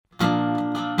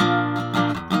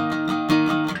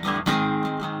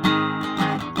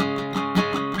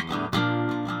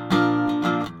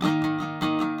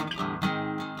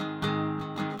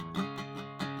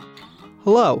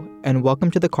Hello, and welcome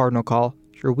to the Cardinal Call,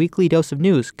 your weekly dose of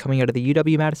news coming out of the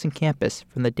UW-Madison campus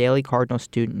from the Daily Cardinal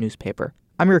student newspaper.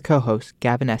 I'm your co-host,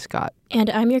 Gavin Escott. And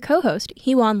I'm your co-host,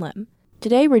 Heewone Lim.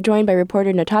 Today, we're joined by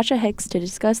reporter Natasha Hicks to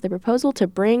discuss the proposal to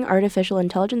bring artificial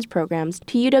intelligence programs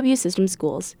to UW system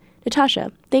schools.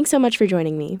 Natasha, thanks so much for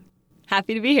joining me.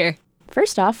 Happy to be here.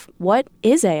 First off, what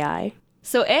is AI?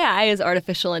 So AI is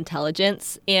artificial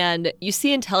intelligence, and you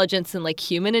see intelligence in like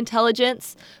human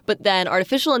intelligence, but then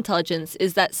artificial intelligence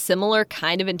is that similar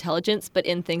kind of intelligence, but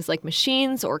in things like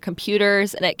machines or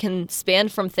computers, and it can span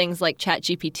from things like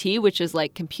ChatGPT, which is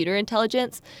like computer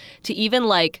intelligence, to even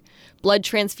like blood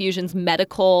transfusions,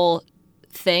 medical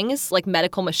things like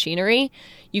medical machinery.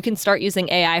 You can start using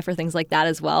AI for things like that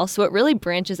as well. So it really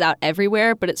branches out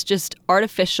everywhere, but it's just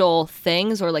artificial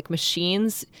things or like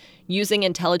machines using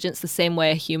intelligence the same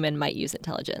way a human might use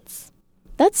intelligence.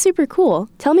 That's super cool.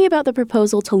 Tell me about the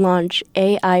proposal to launch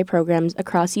AI programs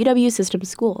across UW system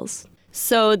schools.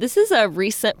 So this is a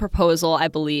recent proposal, I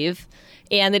believe,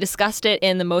 and they discussed it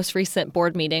in the most recent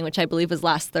board meeting, which I believe was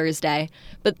last Thursday.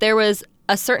 But there was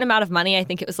a certain amount of money, I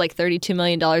think it was like $32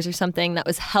 million or something, that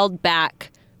was held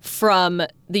back from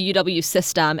the UW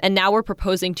system. And now we're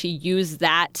proposing to use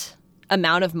that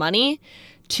amount of money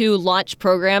to launch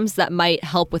programs that might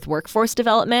help with workforce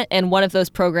development. And one of those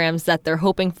programs that they're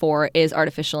hoping for is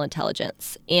artificial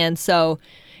intelligence. And so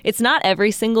it's not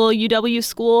every single UW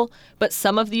school, but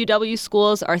some of the UW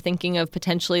schools are thinking of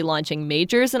potentially launching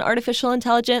majors in artificial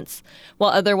intelligence,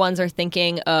 while other ones are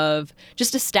thinking of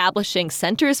just establishing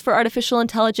centers for artificial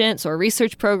intelligence or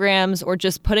research programs, or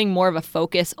just putting more of a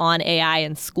focus on AI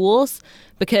in schools,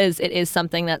 because it is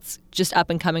something that's just up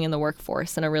and coming in the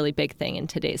workforce and a really big thing in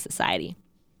today's society.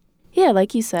 Yeah,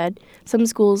 like you said, some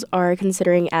schools are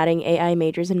considering adding AI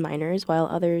majors and minors, while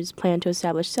others plan to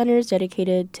establish centers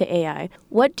dedicated to AI.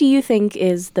 What do you think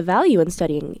is the value in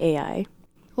studying AI?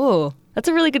 Oh, that's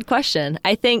a really good question.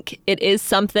 I think it is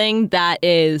something that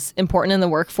is important in the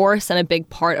workforce and a big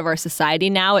part of our society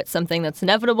now. It's something that's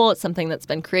inevitable. It's something that's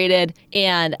been created.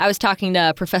 And I was talking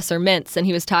to Professor Mintz, and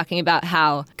he was talking about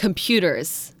how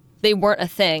computers, they weren't a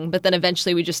thing, but then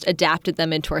eventually we just adapted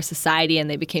them into our society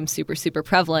and they became super, super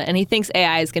prevalent. And he thinks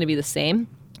AI is going to be the same.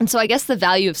 And so I guess the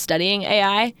value of studying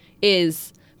AI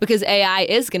is because AI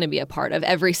is going to be a part of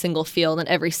every single field and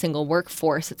every single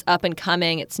workforce. It's up and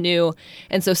coming, it's new.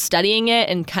 And so studying it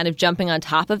and kind of jumping on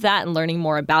top of that and learning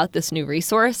more about this new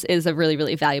resource is a really,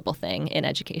 really valuable thing in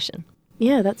education.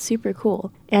 Yeah, that's super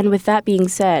cool. And with that being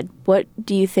said, what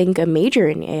do you think a major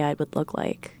in AI would look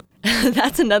like?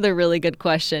 That's another really good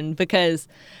question, because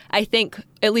I think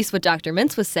at least what Dr.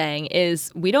 Mintz was saying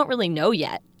is we don't really know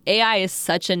yet. AI is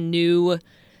such a new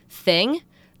thing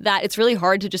that it's really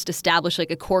hard to just establish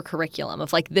like a core curriculum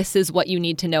of like, this is what you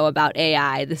need to know about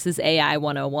AI. This is AI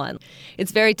 101.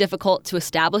 It's very difficult to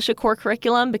establish a core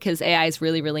curriculum because AI is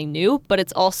really, really new, but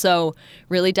it's also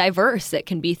really diverse. It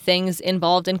can be things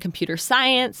involved in computer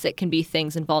science. It can be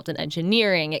things involved in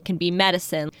engineering. It can be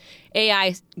medicine.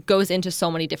 AI goes into so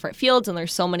many different fields and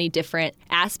there's so many different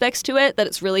aspects to it that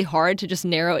it's really hard to just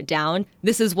narrow it down.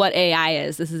 This is what AI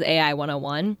is. This is AI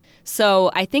 101.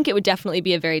 So I think it would definitely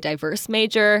be a very diverse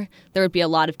major. There would be a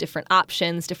lot of different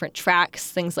options, different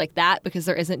tracks, things like that, because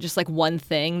there isn't just like one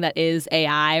thing that is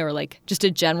AI or like just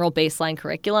a general baseline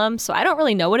curriculum. So I don't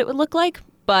really know what it would look like,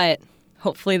 but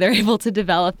hopefully they're able to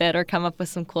develop it or come up with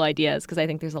some cool ideas, because I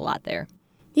think there's a lot there.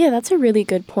 Yeah, that's a really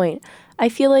good point. I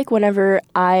feel like whenever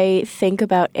I think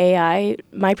about AI,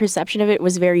 my perception of it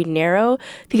was very narrow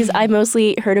because I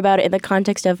mostly heard about it in the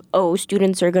context of, oh,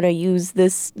 students are going to use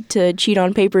this to cheat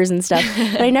on papers and stuff.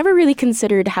 But I never really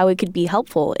considered how it could be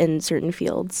helpful in certain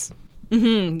fields.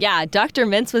 Mm-hmm. Yeah, Dr.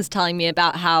 Mintz was telling me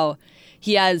about how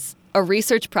he has a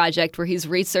research project where he's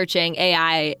researching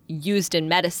AI used in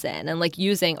medicine and like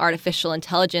using artificial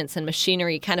intelligence and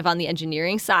machinery kind of on the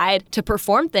engineering side to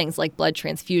perform things like blood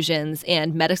transfusions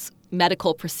and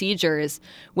medical procedures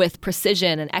with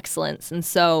precision and excellence. And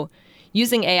so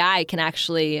using AI can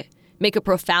actually make a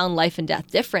profound life and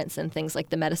death difference in things like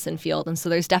the medicine field. And so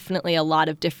there's definitely a lot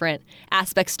of different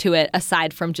aspects to it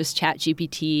aside from just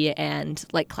ChatGPT and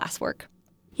like classwork.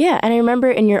 Yeah, and I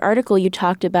remember in your article you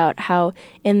talked about how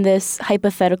in this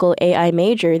hypothetical AI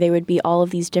major, there would be all of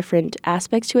these different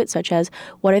aspects to it, such as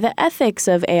what are the ethics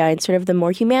of AI and sort of the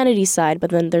more humanities side, but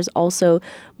then there's also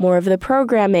more of the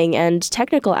programming and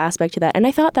technical aspect to that. And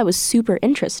I thought that was super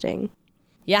interesting.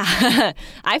 Yeah,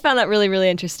 I found that really, really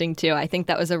interesting too. I think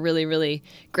that was a really, really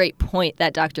great point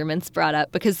that Dr. Mintz brought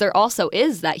up, because there also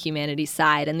is that humanities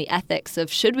side and the ethics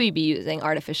of, should we be using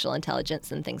artificial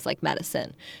intelligence in things like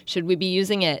medicine? Should we be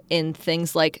using it in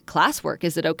things like classwork?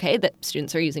 Is it okay that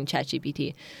students are using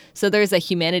ChatGPT? So there's a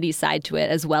humanities side to it,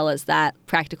 as well as that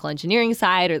practical engineering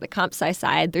side or the comp sci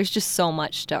side. There's just so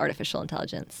much to artificial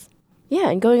intelligence. Yeah,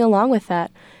 and going along with that,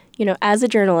 as a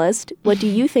journalist, what do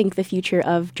you think the future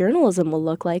of journalism will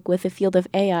look like with the field of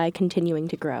AI continuing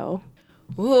to grow?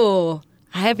 Ooh,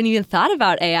 I haven't even thought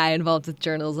about AI involved with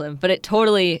journalism, but it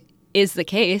totally is the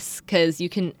case, because you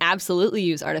can absolutely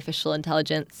use artificial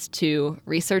intelligence to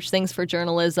research things for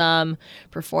journalism,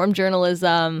 perform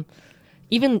journalism,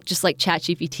 even just like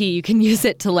ChatGPT, you can use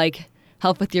it to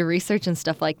help with your research and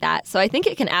stuff like that. So I think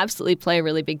it can absolutely play a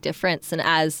really big difference. And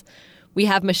as we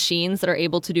have machines that are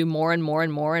able to do more and more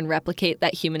and more and replicate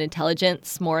that human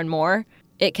intelligence more and more,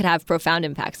 it could have profound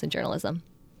impacts in journalism.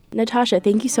 Natasha,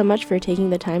 thank you so much for taking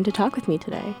the time to talk with me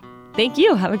today. Thank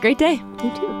you. Have a great day.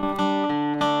 You too.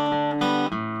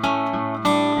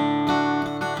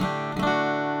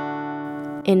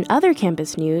 In other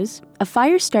campus news, a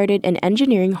fire started in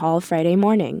Engineering Hall Friday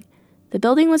morning. The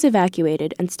building was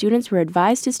evacuated and students were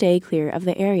advised to stay clear of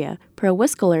the area, per a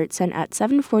whisk alert sent at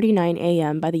 7:49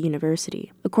 a.m. by the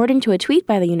university. According to a tweet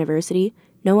by the university,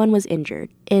 no one was injured.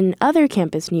 In other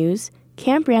campus news,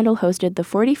 Camp Randall hosted the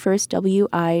 41st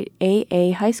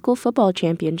WIAA High School Football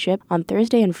Championship on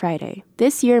Thursday and Friday.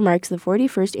 This year marks the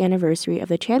 41st anniversary of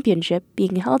the championship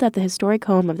being held at the historic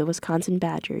home of the Wisconsin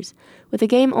Badgers, with the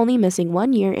game only missing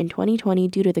 1 year in 2020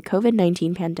 due to the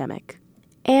COVID-19 pandemic.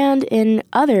 And in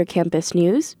other campus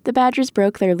news, the Badgers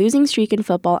broke their losing streak in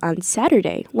football on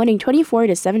Saturday, winning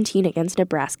 24-17 against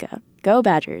Nebraska. Go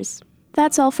Badgers!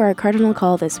 That's all for our Cardinal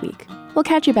Call this week. We'll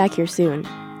catch you back here soon.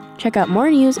 Check out more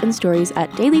news and stories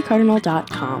at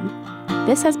dailycardinal.com.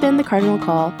 This has been the Cardinal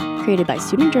Call, created by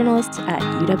student journalists at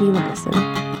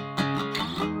UW-Madison.